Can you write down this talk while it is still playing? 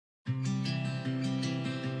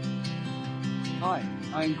Hi,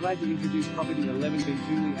 I am glad to introduce property 11B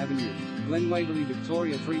Coomleigh Avenue, Glen Waverley,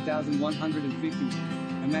 Victoria 3150.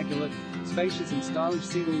 Immaculate, spacious and stylish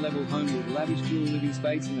single-level home with lavish dual living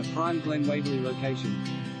space in a prime Glen Waverley location.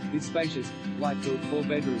 This spacious, light-filled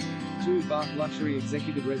 4-bedroom, 2-bath luxury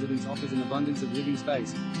executive residence offers an abundance of living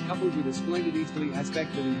space, coupled with a splendid easterly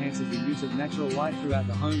aspect that enhances the use of natural light throughout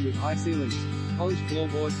the home with high ceilings, polished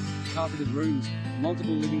floorboards, carpeted rooms,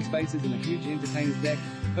 multiple living spaces and a huge entertainer's deck,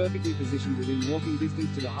 perfectly positioned within walking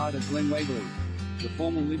distance to the heart of Glen Waverley. The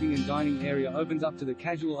formal living and dining area opens up to the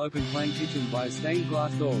casual open-plan kitchen via stained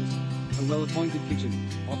glass doors. A well-appointed kitchen,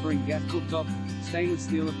 offering gas cooktop, stainless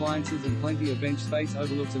steel appliances and plenty of bench space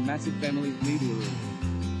overlooks a massive family media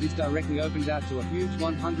room. This directly opens out to a huge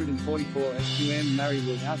 144 SQM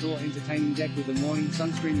Marywood outdoor entertaining deck with the morning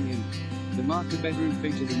sun streaming in. The master bedroom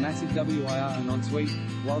features a massive WIR and ensuite,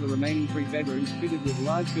 while the remaining 3 bedrooms fitted with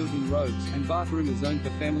large built-in robes and bathroom are zoned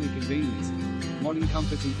for family convenience. Modern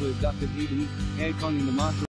comforts include ducted heating, aircon in the master